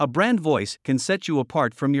A brand voice can set you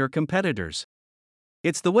apart from your competitors.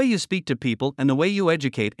 It's the way you speak to people and the way you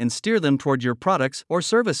educate and steer them toward your products or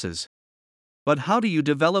services. But how do you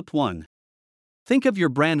develop one? Think of your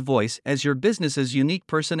brand voice as your business's unique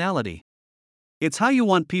personality. It's how you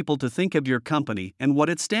want people to think of your company and what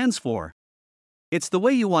it stands for. It's the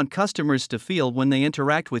way you want customers to feel when they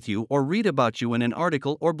interact with you or read about you in an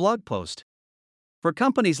article or blog post. For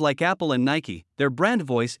companies like Apple and Nike, their brand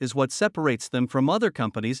voice is what separates them from other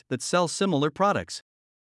companies that sell similar products.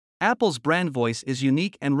 Apple's brand voice is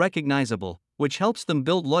unique and recognizable, which helps them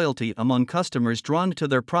build loyalty among customers drawn to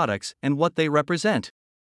their products and what they represent.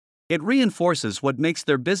 It reinforces what makes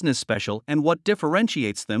their business special and what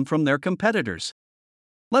differentiates them from their competitors.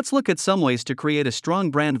 Let's look at some ways to create a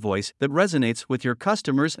strong brand voice that resonates with your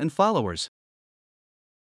customers and followers.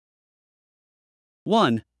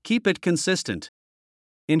 1. Keep it consistent.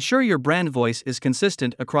 Ensure your brand voice is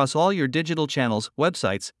consistent across all your digital channels,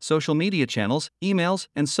 websites, social media channels, emails,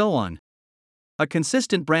 and so on. A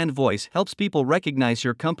consistent brand voice helps people recognize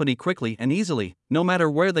your company quickly and easily, no matter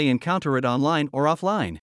where they encounter it online or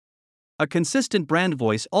offline. A consistent brand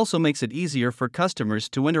voice also makes it easier for customers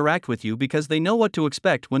to interact with you because they know what to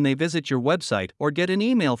expect when they visit your website or get an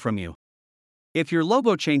email from you. If your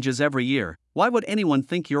logo changes every year, why would anyone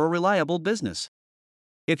think you're a reliable business?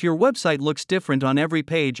 If your website looks different on every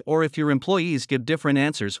page or if your employees give different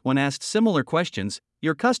answers when asked similar questions,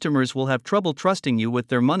 your customers will have trouble trusting you with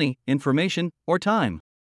their money, information, or time.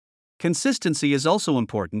 Consistency is also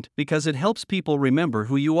important because it helps people remember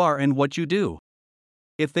who you are and what you do.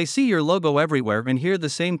 If they see your logo everywhere and hear the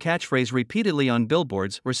same catchphrase repeatedly on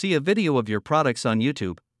billboards or see a video of your products on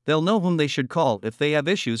YouTube, they'll know whom they should call if they have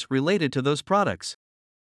issues related to those products.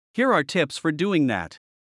 Here are tips for doing that.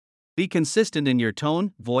 Be consistent in your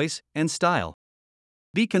tone, voice, and style.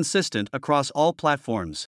 Be consistent across all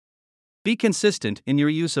platforms. Be consistent in your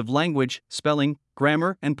use of language, spelling,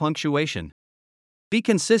 grammar, and punctuation. Be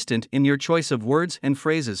consistent in your choice of words and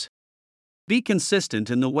phrases. Be consistent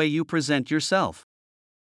in the way you present yourself.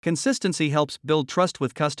 Consistency helps build trust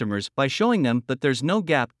with customers by showing them that there's no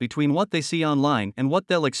gap between what they see online and what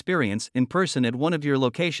they'll experience in person at one of your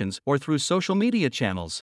locations or through social media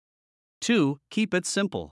channels. 2. Keep it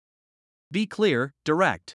simple. Be clear,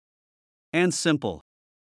 direct, and simple.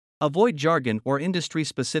 Avoid jargon or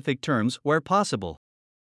industry-specific terms where possible.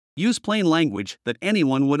 Use plain language that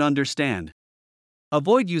anyone would understand.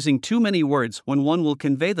 Avoid using too many words when one will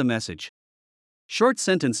convey the message. Short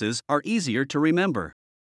sentences are easier to remember.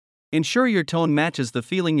 Ensure your tone matches the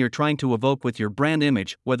feeling you're trying to evoke with your brand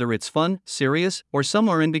image, whether it's fun, serious, or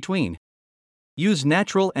somewhere in between. Use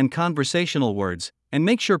natural and conversational words, and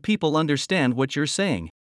make sure people understand what you're saying.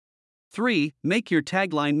 3. Make your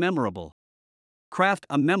tagline memorable. Craft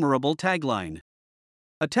a memorable tagline.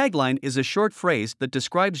 A tagline is a short phrase that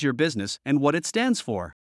describes your business and what it stands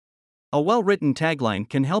for. A well-written tagline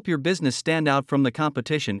can help your business stand out from the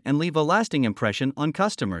competition and leave a lasting impression on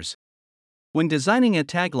customers. When designing a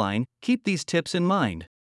tagline, keep these tips in mind.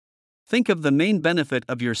 Think of the main benefit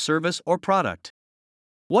of your service or product.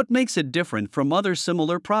 What makes it different from other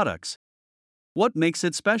similar products? What makes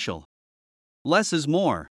it special? Less is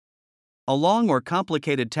more. A long or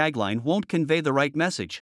complicated tagline won't convey the right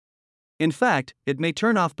message. In fact, it may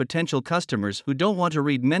turn off potential customers who don't want to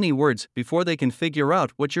read many words before they can figure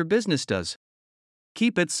out what your business does.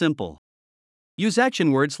 Keep it simple. Use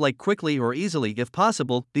action words like quickly or easily if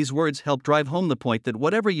possible. These words help drive home the point that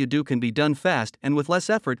whatever you do can be done fast and with less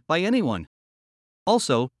effort by anyone.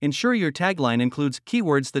 Also, ensure your tagline includes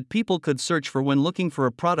keywords that people could search for when looking for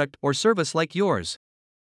a product or service like yours.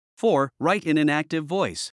 4. Write in an active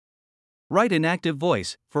voice. Write in active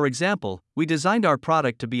voice. For example, we designed our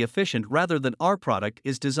product to be efficient rather than our product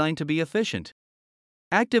is designed to be efficient.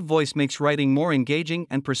 Active voice makes writing more engaging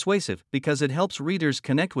and persuasive because it helps readers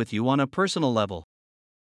connect with you on a personal level.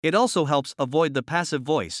 It also helps avoid the passive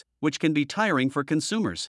voice, which can be tiring for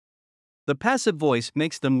consumers. The passive voice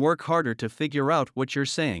makes them work harder to figure out what you're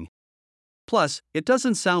saying. Plus, it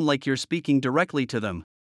doesn't sound like you're speaking directly to them.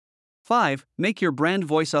 5. Make your brand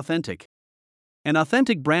voice authentic. An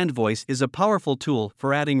authentic brand voice is a powerful tool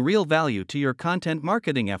for adding real value to your content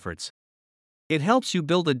marketing efforts. It helps you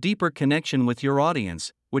build a deeper connection with your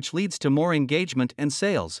audience, which leads to more engagement and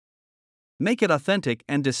sales. Make it authentic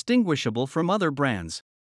and distinguishable from other brands.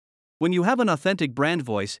 When you have an authentic brand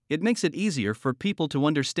voice, it makes it easier for people to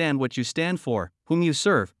understand what you stand for, whom you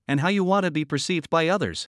serve, and how you want to be perceived by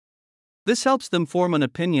others. This helps them form an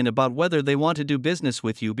opinion about whether they want to do business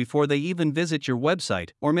with you before they even visit your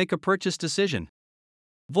website or make a purchase decision.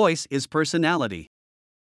 Voice is personality.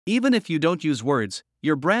 Even if you don't use words,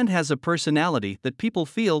 your brand has a personality that people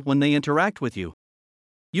feel when they interact with you.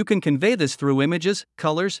 You can convey this through images,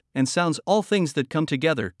 colors, and sounds, all things that come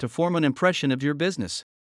together to form an impression of your business.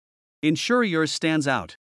 Ensure yours stands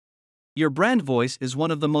out. Your brand voice is one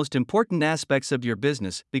of the most important aspects of your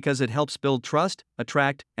business because it helps build trust,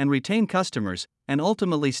 attract, and retain customers, and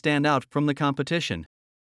ultimately stand out from the competition.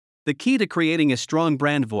 The key to creating a strong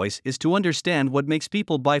brand voice is to understand what makes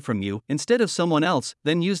people buy from you instead of someone else,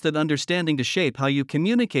 then use that understanding to shape how you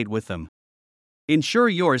communicate with them. Ensure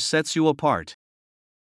yours sets you apart.